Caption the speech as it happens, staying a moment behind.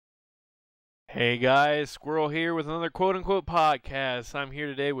Hey guys, Squirrel here with another quote-unquote podcast. I'm here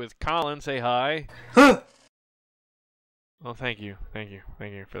today with Colin. Say hi. Huh. Oh, thank you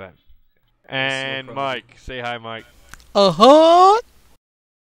for that. And no problem. Mike. Say hi, Mike. Uh-huh.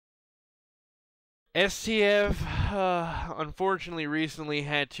 STF, unfortunately, recently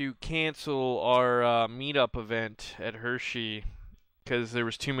had to cancel our meetup event at Hershey because there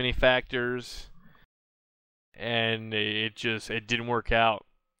was too many factors, and it didn't work out.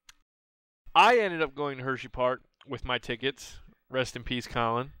 I ended up going to Hershey Park with my tickets. Rest in peace,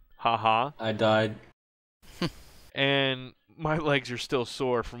 Colin. Haha. I died. And my legs are still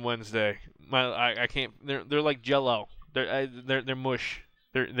sore from Wednesday. I can't. They're like Jello. They're mush.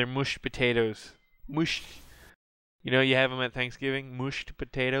 They're mushed potatoes. Mushed. You know, you have them at Thanksgiving. Mushed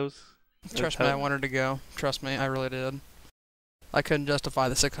potatoes. Trust me, I wanted to go. Trust me, I really did. I couldn't justify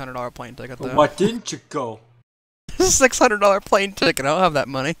the $600 plane ticket though. Why didn't you go? $600 plane ticket. I don't have that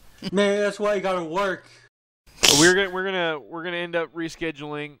money. Man, that's why you gotta work. But we're gonna end up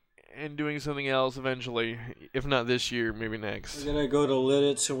rescheduling and doing something else eventually. If not this year, maybe next. We're gonna go to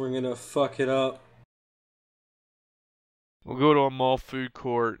Lidditz and we're gonna fuck it up. We'll go to a mall food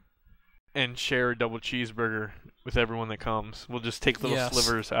court and share a double cheeseburger with everyone that comes. We'll just take little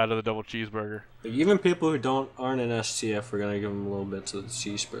slivers out of the double cheeseburger. Like, even people who aren't in STF, we're gonna give them little bits of the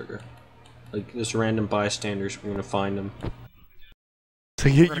cheeseburger. Like, just random bystanders, we're gonna find them. So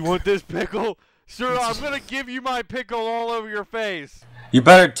you want this pickle? Sir, I'm gonna give you my pickle all over your face. You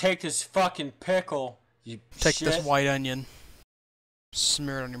better take this fucking pickle, you Take shit. this white onion.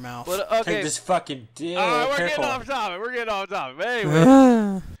 Smear it on your mouth. But, okay. Take this fucking pickle. We're getting off topic. But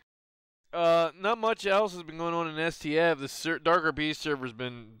anyway. Not much else has been going on in STF. The Darker Beast server's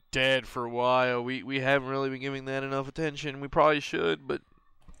been dead for a while. We haven't really been giving that enough attention. We probably should, but...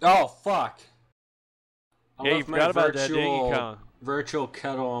 Oh, fuck. Yeah, you forgot about that, didn't you, Colin? Virtual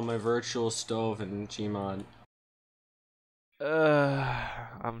kettle on my virtual stove in Gmod.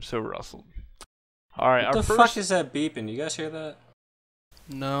 I'm so rustled. Alright, What the fuck is that beeping? You guys hear that?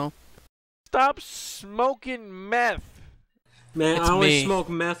 No. Stop smoking meth! Man, It's I only me. smoke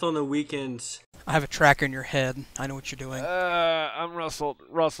meth on the weekends. I have a tracker in your head. I know what you're doing. I'm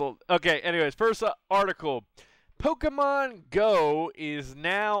rustled. Okay, anyways, first article. Pokemon Go is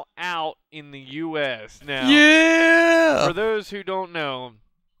now out in the U.S. Now, yeah! for those who don't know,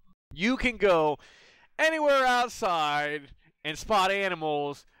 you can go anywhere outside and spot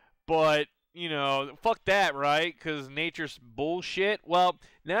animals, but, you know, fuck that, right? Because nature's bullshit. Well,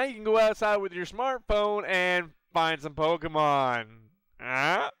 now you can go outside with your smartphone and find some Pokemon.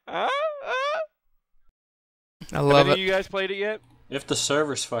 I Have love any it. of you guys played it yet? If the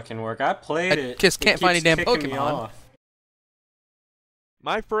servers fucking work. I played it. Just can't It find any keeps damn kicking me Pokemon. off.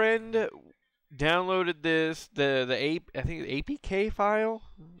 My friend downloaded this, I think the APK file?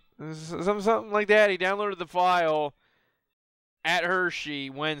 Something like that. He downloaded the file at Hershey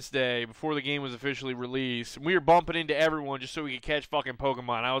Wednesday before the game was officially released. We were bumping into everyone just so we could catch fucking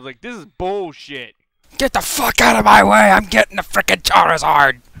Pokemon. I was like, this is bullshit. Get the fuck out of my way! I'm getting the frickin'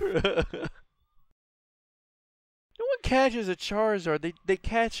 Charizard! No one catches a Charizard. They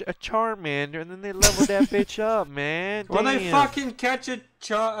catch a Charmander and then they level that bitch up, man. Well, they Damn. fucking catch a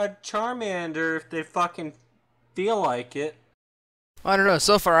Charmander if they fucking feel like it. I don't know,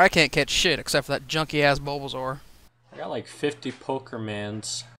 so far I can't catch shit except for that junky ass Bulbasaur. I got like 50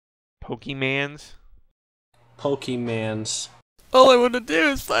 Pokemans. Pokemans? Pokemans. All I want to do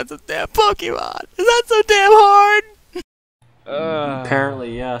is find some damn Pokemon! Is that so damn hard?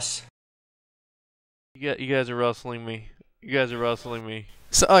 Apparently, yes. You guys are rustling me.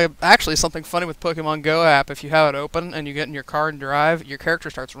 So, actually, something funny with Pokemon Go app, if you have it open and you get in your car and drive, your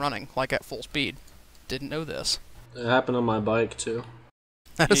character starts running, like at full speed. Didn't know this. It happened on my bike, too.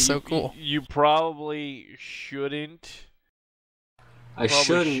 That is so cool. You probably shouldn't. I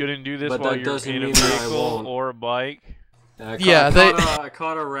shouldn't do this but while that you're doesn't in a mean that I vehicle won't. or a bike. I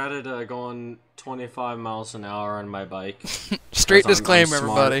caught a Reddit going 25 miles an hour on my bike. Straight Because I'm disclaimer,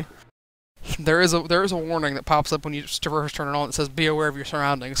 smart. everybody. There is a warning that pops up when you first turn it on that says be aware of your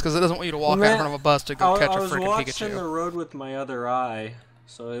surroundings, because it doesn't want you to walk out in front of a bus to go catch a freaking I was watching Pikachu. the road with my other eye,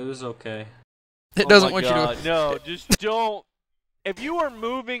 so it was okay. It doesn't want you to... No, just don't. If you are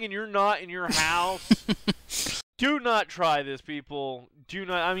moving and you're not in your house, do not try this, people. Do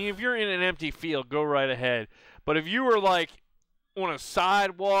not. I mean, if you're in an empty field, go right ahead. But if you are like on a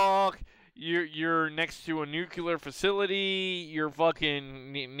sidewalk, you're next to a nuclear facility, you're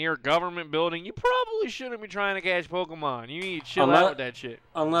fucking near a government building, you probably shouldn't be trying to catch Pokemon. You need to chill out with that shit.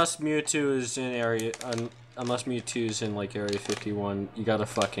 Unless Mewtwo is in like Area 51, you gotta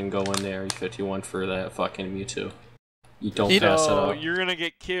fucking go in to Area 51 for that fucking Mewtwo. You don't pass it up. You're gonna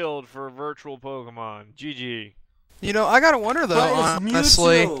get killed for a virtual Pokemon. GG. You know, I gotta wonder though,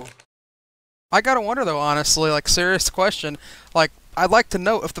 honestly. I gotta wonder though, honestly, like serious question. Like, I'd like to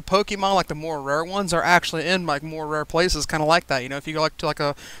know if the Pokemon, like the more rare ones, are actually in like more rare places, kind of like that. You know, if you go like to like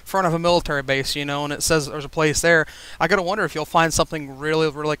a front of a military base, you know, and it says there's a place there, I gotta wonder if you'll find something really,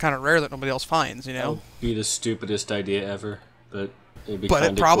 really kind of rare that nobody else finds. You know, that would be the stupidest idea ever, but it'd be but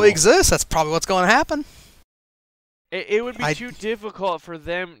it probably cool. exists. That's probably what's going to happen. It would be too difficult for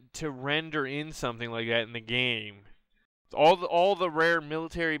them to render in something like that in the game. All the rare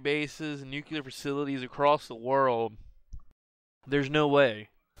military bases and nuclear facilities across the world. There's no way.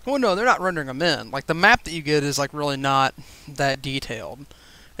 Well, no, they're not rendering them in. Like, the map that you get is, like, really not that detailed.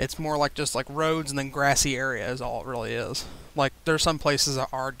 It's more like just, like, roads and then grassy areas is all it really is. Like, there's some places that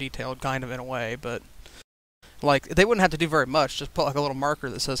are detailed, kind of, in a way, but, like, they wouldn't have to do very much. Just put, like, a little marker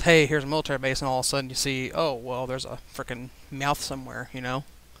that says, hey, here's a military base, and all of a sudden you see, oh, well, there's a frickin' mouth somewhere, you know?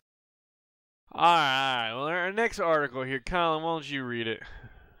 Alright, well, our next article here, Colin, why don't you read it?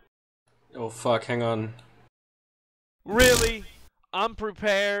 Oh, fuck, hang on. Really? I'm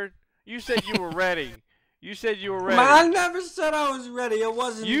prepared. You said you were ready. You said you were ready. I never said I was ready. I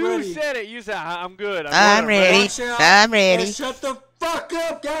wasn't ready. You said it. You said, I'm good. I'm ready. I'm ready. Hey, shut the fuck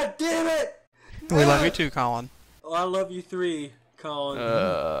up, god damn it! We love you too, Colin. Oh, I love you three, Colin.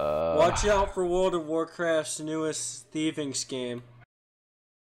 Watch out for World of Warcraft's newest thieving scam.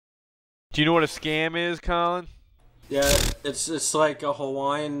 Do you know what a scam is, Colin? Yeah, it's like a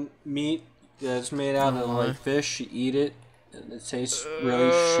Hawaiian meat that's made out of like fish. You eat it, and it tastes really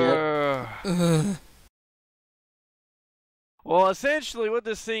shit. Well, essentially what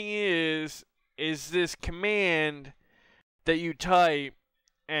this thing is this command that you type,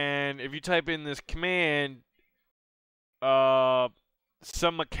 and if you type in this command,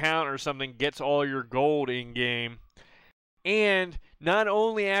 some account or something gets all your gold in-game. And not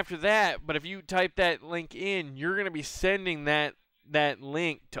only after that, but if you type that link in, you're going to be sending that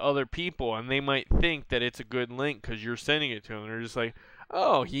link to other people, and they might think that it's a good link because you're sending it to them. They're just like,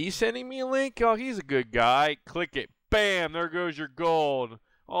 oh, he's sending me a link? Oh, he's a good guy. Click it. Bam, there goes your gold.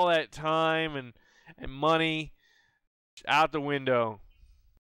 All that time and money out the window.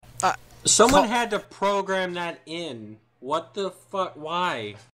 Someone had to program that in. What the fuck?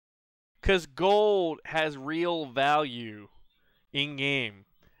 Why? Because gold has real value in-game.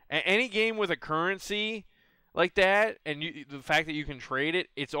 Any game with a currency like that, and the fact that you can trade it,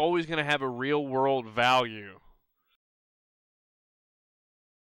 it's always going to have a real-world value.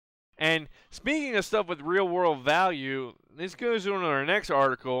 And speaking of stuff with real-world value, this goes on to our next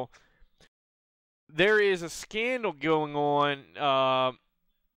article. There is a scandal going on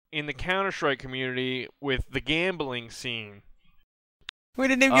in the Counter-Strike community with the gambling scene. We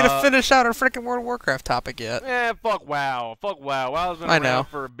didn't even get to finish out our frickin' World of Warcraft topic yet. Fuck WoW. Fuck WoW. WoW's been around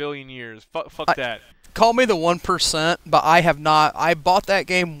for a billion years. Fuck that. Call me the 1%, but I have not. I bought that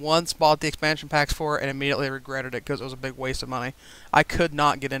game once, bought the expansion packs for it, and immediately regretted it because it was a big waste of money. I could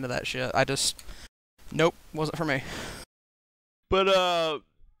not get into that shit. Nope, wasn't for me. But a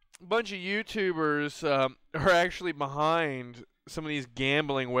bunch of YouTubers are actually behind some of these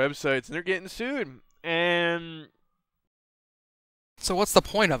gambling websites, and they're getting sued. And so what's the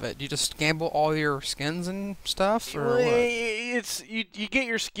point of it? You just gamble all your skins and stuff, or what? It's you get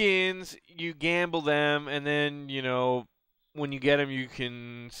your skins, you gamble them, and then when you get them, you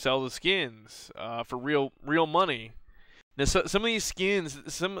can sell the skins for real money. Now, some of these skins,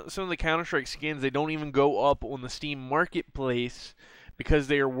 some of the Counter-Strike skins, they don't even go up on the Steam marketplace because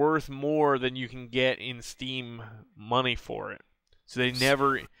they are worth more than you can get in Steam money for it. So they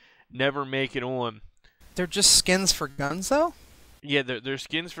never make it on. They're just skins for guns, though? Yeah, they're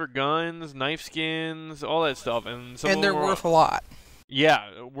skins for guns, knife skins, all that stuff, and they're worth a lot.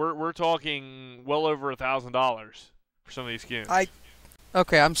 Yeah, we're talking well over $1,000 for some of these skins.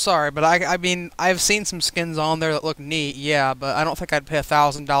 Okay, I'm sorry, but I mean, I've seen some skins on there that look neat, yeah, but I don't think I'd pay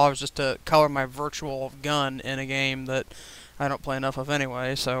 $1,000 just to color my virtual gun in a game that I don't play enough of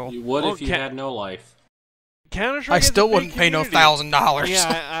anyway. So you would if you had no life. Counter-Strike. I still wouldn't pay no $1,000.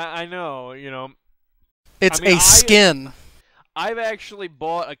 Yeah, I know. It's a skin. I've actually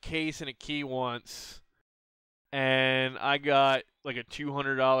bought a case and a key once, and I got like a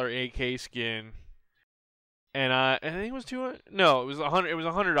 $200 AK skin, and I think it was $200. No, it was $100. It was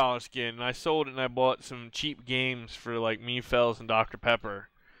a $100 skin, and I sold it, and I bought some cheap games for like Me Fells and Dr. Pepper.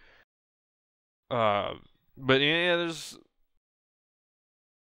 But yeah, there's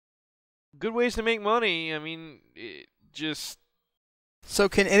good ways to make money. I mean, So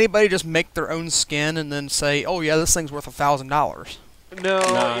can anybody just make their own skin and then say, "Oh yeah, this thing's worth $1,000"? No,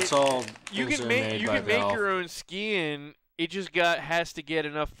 No, it's all you things can that are make made you by can make Valve. your own skin. It just has to get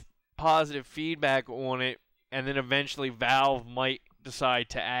enough positive feedback on it, and then eventually Valve might decide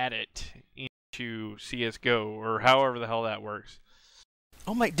to add it into CS:GO or however the hell that works.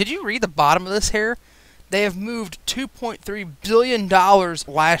 Oh my! Did you read the bottom of this here? They have moved $2.3 billion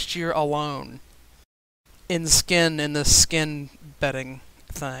last year alone in the skin betting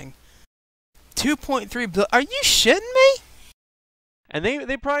thing. 2.3 billion. Are you shitting me? And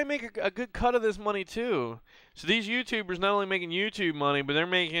they probably make a good cut of this money too. So these YouTubers not only making YouTube money, but they're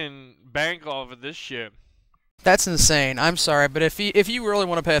making bank off of this shit. That's insane. I'm sorry, but if you really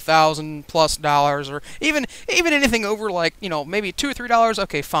want to pay $1,000+ or even anything over like maybe $2 or $3,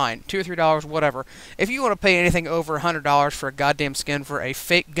 okay, fine, $2 or $3, whatever. If you want to pay anything over $100 for a goddamn skin for a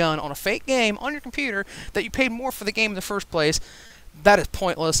fake gun on a fake game on your computer that you paid more for the game in the first place, that is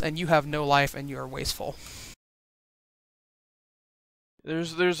pointless, and you have no life, and you are wasteful.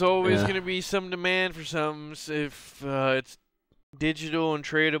 There's always gonna be some demand for something. If it's digital and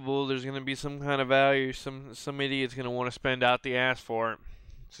tradable, there's gonna be some kind of value. Some idiot's gonna want to spend out the ass for it.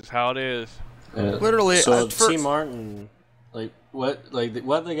 This is how it is. Literally. So T. Martin, what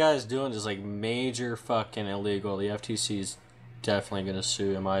the guy's doing is like major fucking illegal. The FTC is definitely gonna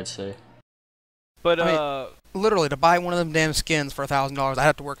sue him, I'd say. But literally, to buy one of them damn skins for $1,000, I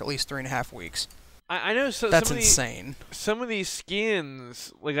have to work at least 3.5 weeks. I know That's insane. Some of these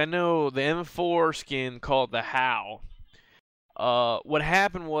skins, like I know the M4 skin called the HOW. What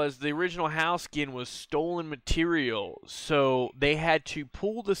happened was the original HOW skin was stolen material, so they had to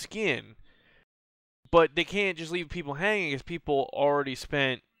pull the skin. But they can't just leave people hanging because people already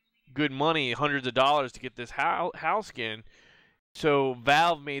spent good money, hundreds of dollars, to get this HOW skin. So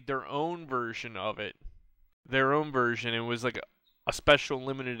Valve made their own version of it. Their own version. It was like a special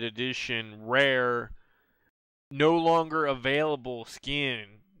limited edition, rare, no longer available skin.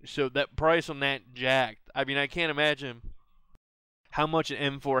 So that price on that jacked. I mean, I can't imagine how much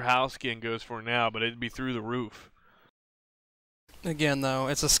an M4 HOW skin goes for now, but it'd be through the roof. Again, though,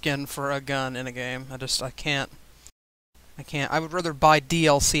 it's a skin for a gun in a game. I can't. I would rather buy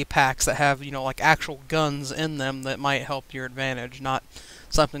DLC packs that have, like actual guns in them that might help your advantage, not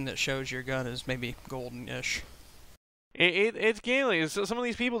something that shows your gun is maybe golden-ish. It's gambling. Some of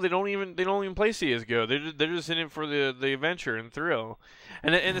these people they don't even play CS:GO. They're just in it for the adventure and thrill.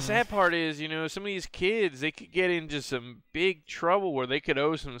 And the sad part is, some of these kids, they could get into some big trouble where they could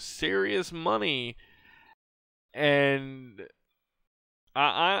owe some serious money. And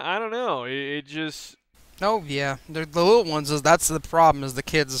I don't know. It just. Oh yeah, the little ones that's the problem is the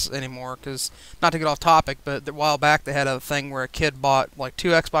kids anymore. Because not to get off topic, but a while back they had a thing where a kid bought like 2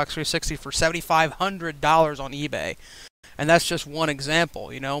 Xbox 360 for $7,500 on eBay, and that's just one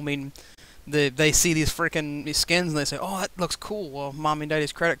example. I mean, they see these skins and they say, "Oh, that looks cool." Well, mommy and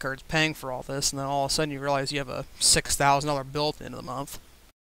daddy's credit card's paying for all this, and then all of a sudden you realize you have a $6,000 bill at the end of the month.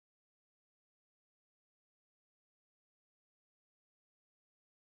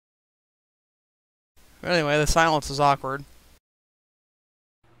 Anyway, the silence is awkward.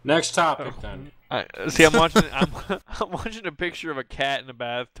 Next topic, then. See, I'm watching. I'm watching a picture of a cat in a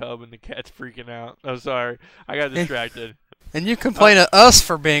bathtub, and the cat's freaking out. I'm sorry, I got distracted. And you complain at us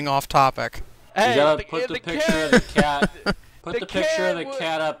for being off topic. Hey, you gotta put the picture of the cat. Put the picture of the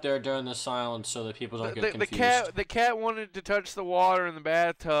cat up there during the silence so that people don't get confused. The cat wanted to touch the water in the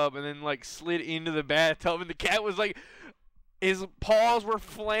bathtub, and then slid into the bathtub, and the cat was like. His paws were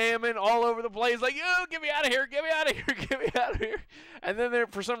flamming all over the place, like, "Yo, get me out of here! Get me out of here! Get me out of here!" And then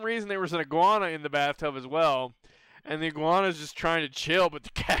for some reason there was an iguana in the bathtub as well, and the iguana's just trying to chill, but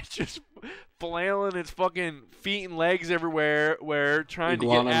the cat's just flailing its fucking feet and legs everywhere, trying to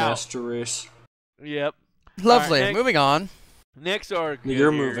get out. Iguana master race. Lovely. Yep. All right, moving on. Next article.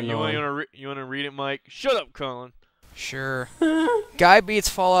 You're moving on. You want to read it, Mike? Shut up, Colin. Sure. Guy beats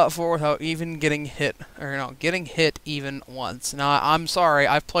Fallout 4 without even getting hit, getting hit even once. Now, I'm sorry,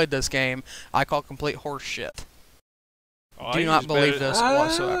 I've played this game. I call complete horse shit. Do not believe this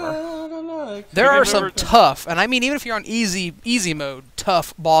whatsoever. I don't know. There are some tough, and I mean even if you're on easy mode,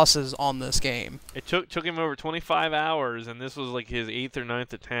 tough bosses on this game. It took him over 25 hours, and this was like his 8th or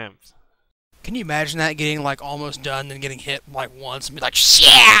 9th attempt. Can you imagine that, getting almost done, then getting hit once and be like,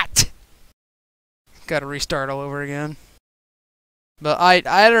 shit! Gotta restart all over again. But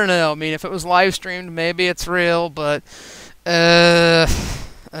I don't know. I mean, if it was live streamed, maybe it's real, but I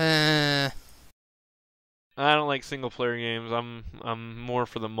don't like single player games. I'm more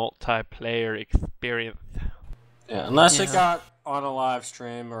for the multiplayer experience. Yeah, unless it got on a live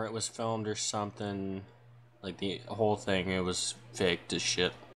stream or it was filmed or something, like the whole thing, it was faked as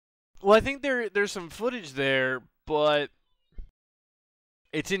shit. Well, I think there's some footage there, but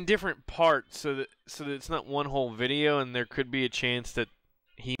it's in different parts, so that it's not one whole video, and there could be a chance that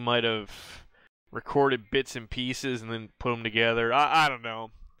he might have recorded bits and pieces and then put them together. I don't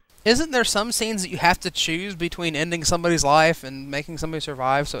know. Isn't there some scenes that you have to choose between ending somebody's life and making somebody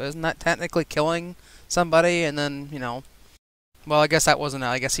survive? So isn't that technically killing somebody? And then, you know, well, I guess that wasn't.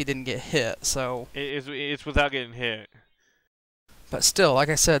 I guess he didn't get hit. So It's without getting hit. but still, like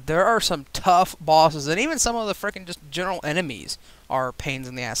I said, there are some tough bosses, and even some of the freaking just general enemies are pains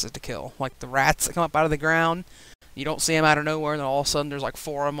in the asses to kill. Like the rats that come up out of the ground. You don't see them out of nowhere, and then all of a sudden there's like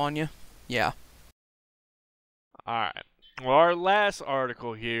 4 of them on you. Yeah. Alright. Well, our last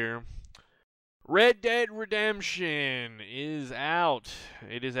article here. Red Dead Redemption is out.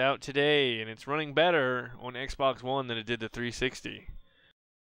 It is out today, and it's running better on Xbox One than it did the 360.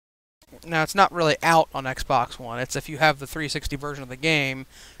 Now, it's not really out on Xbox One. It's if you have the 360 version of the game,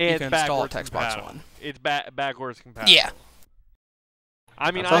 you can install it to Xbox One. It's backwards compatible. Yeah.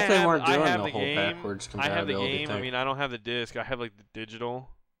 I mean, I thought they weren't I doing have the the whole game. backwards I have the compatibility game. thing. I mean, I don't have the disc. I have like the digital.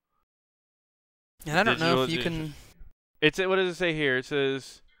 And I don't know if you digital- can... What does it say here? It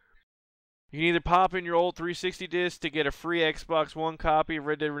says you can either pop in your old 360 disc to get a free Xbox One copy of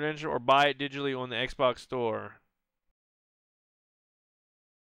Red Dead Redemption, or buy it digitally on the Xbox Store.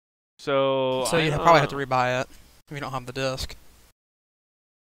 So you probably have to rebuy it if you don't have the disc.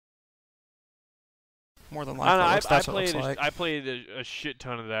 More than likely, that's what it looks like. I played a shit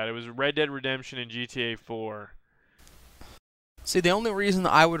ton of that. It was Red Dead Redemption and GTA 4. See, the only reason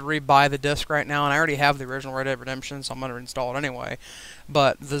I would rebuy the disc right now, and I already have the original Red Dead Redemption, so I'm going to install it anyway,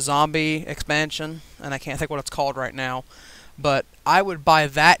 but the zombie expansion, and I can't think what it's called right now, but I would buy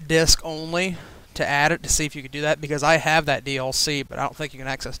that disc only to add it to see if you could do that, because I have that DLC, but I don't think you can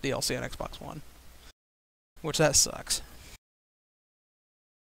access DLC on Xbox One. Which, that sucks.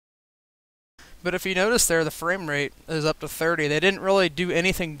 But if you notice there, the frame rate is up to 30. They didn't really do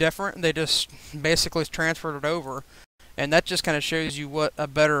anything different. They just basically transferred it over. And that just kind of shows you what a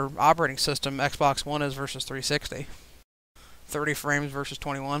better operating system Xbox One is versus 360. 30 frames versus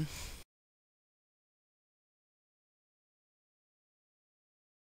 21.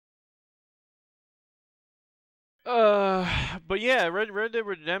 But yeah, Red Dead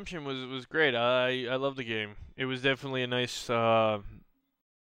Redemption was great. I love the game. It was definitely a nice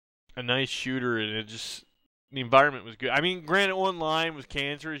shooter, and the environment was good. I mean, granted, online was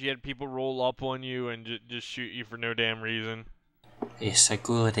cancerous. You had people roll up on you and just shoot you for no damn reason. It's a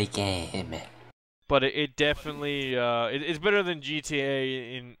good game. But it definitely it's better than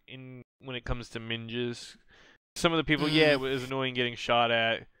GTA in when it comes to ninjas. Some of the people, yeah, it was annoying getting shot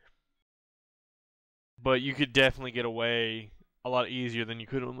at, but you could definitely get away a lot easier than you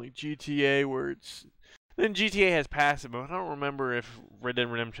could on like GTA, where it's. Then GTA has passive mode. I don't remember if Red Dead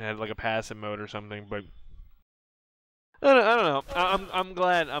Redemption had like a passive mode or something, but I don't know. I'm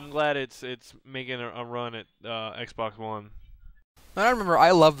glad it's making a run at Xbox One. I remember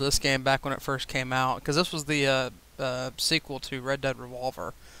I loved this game back when it first came out, because this was the sequel to Red Dead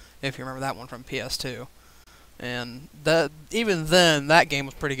Revolver, if you remember that one from PS2. And even then, that game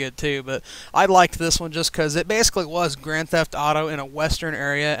was pretty good too. But I liked this one just because it basically was Grand Theft Auto in a western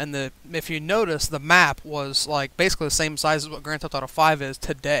area, and if you notice, the map was like basically the same size as what Grand Theft Auto 5 is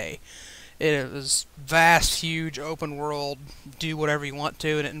today. It was vast, huge, open world, do whatever you want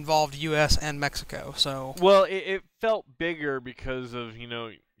to, and it involved U.S. and Mexico. So well, it felt bigger because of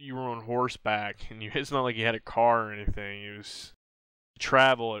you were on horseback, and it's not like you had a car or anything. It was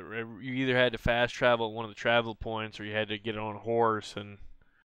travel. You either had to fast travel at one of the travel points, or you had to get on a horse and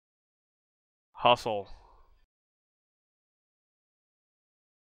hustle.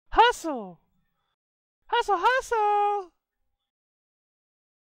 Hustle! Hustle, hustle!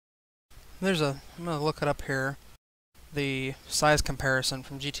 I'm going to look it up here, the size comparison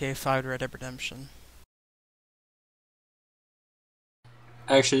from GTA 5 to Red Dead Redemption.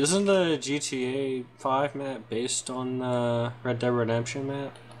 Actually, isn't the GTA 5 map based on the Red Dead Redemption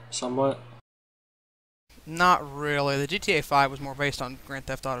map? Somewhat? Not really. The GTA 5 was more based on Grand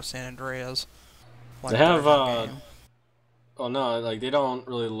Theft Auto San Andreas. They have, oh no, like, they don't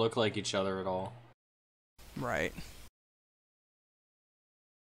really look like each other at all. Right.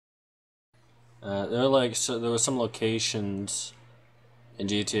 They're like, so there were some locations in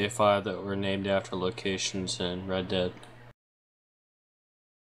GTA 5 that were named after locations in Red Dead.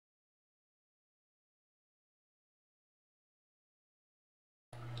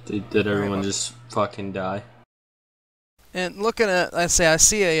 Did everyone just fucking die? And looking at, I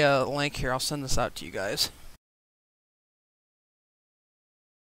see a link here. I'll send this out to you guys.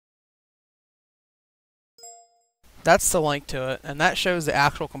 That's the link to it, and that shows the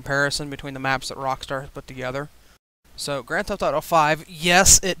actual comparison between the maps that Rockstar has put together. So Grand Theft Auto 5,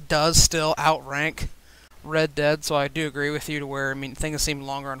 yes, it does still outrank Red Dead, so I do agree with you to where, I mean, things seem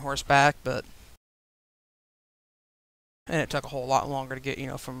longer on horseback, but... And it took a whole lot longer to get, you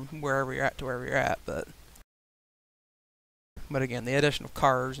know, from wherever you're at to wherever you're at, but... But again, the addition of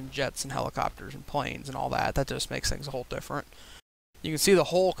cars and jets and helicopters and planes and all that, that just makes things a whole different. You can see the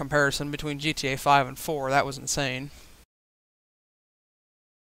whole comparison between GTA 5 and 4, that was insane.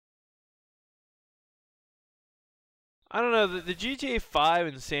 I don't know, the GTA 5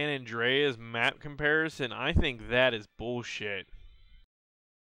 and San Andreas map comparison, I think that is bullshit.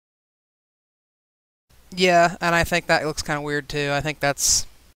 Yeah, and I think that looks kind of weird too. I think that's...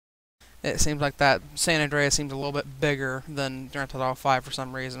 It seems like that San Andreas seems a little bit bigger than Grand Theft Auto 5 for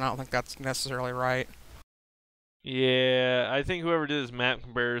some reason. I don't think that's necessarily right. Yeah, I think whoever did this map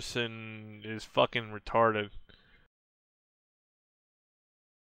comparison is fucking retarded.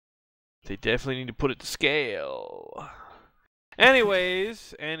 They definitely need to put it to scale.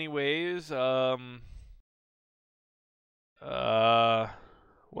 Anyways, wow,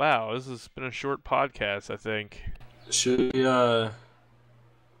 this has been a short podcast, I think. Should we,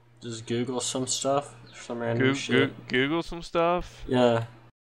 just Google some stuff? Some random shit? Google some stuff? Yeah.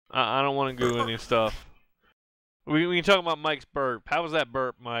 I don't want to Google any stuff. We can talk about Mike's burp. How was that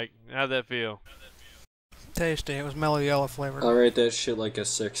burp, Mike? How'd that feel? Tasty. It was mellow yellow flavored. I'll rate that shit like a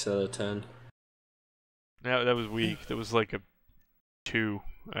 6 out of 10. That was weak. That was like a 2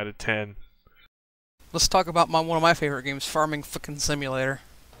 out of 10. Let's talk about one of my favorite games, Farming Fucking Simulator.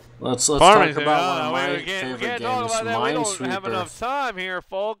 Let's talk about one of my we can't favorite talk games, about that. We don't Minesweeper. have enough time here,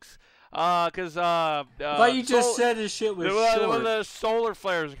 folks. Cause But you just said this shit was short. The solar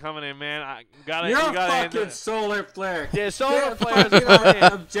flares are coming in, man. You're a fucking solar flare. Yeah, solar flares are coming in.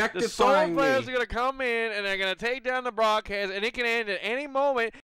 Objectifying The solar flares me. are gonna come in and they're gonna take down the broadcast, and it can end at any moment.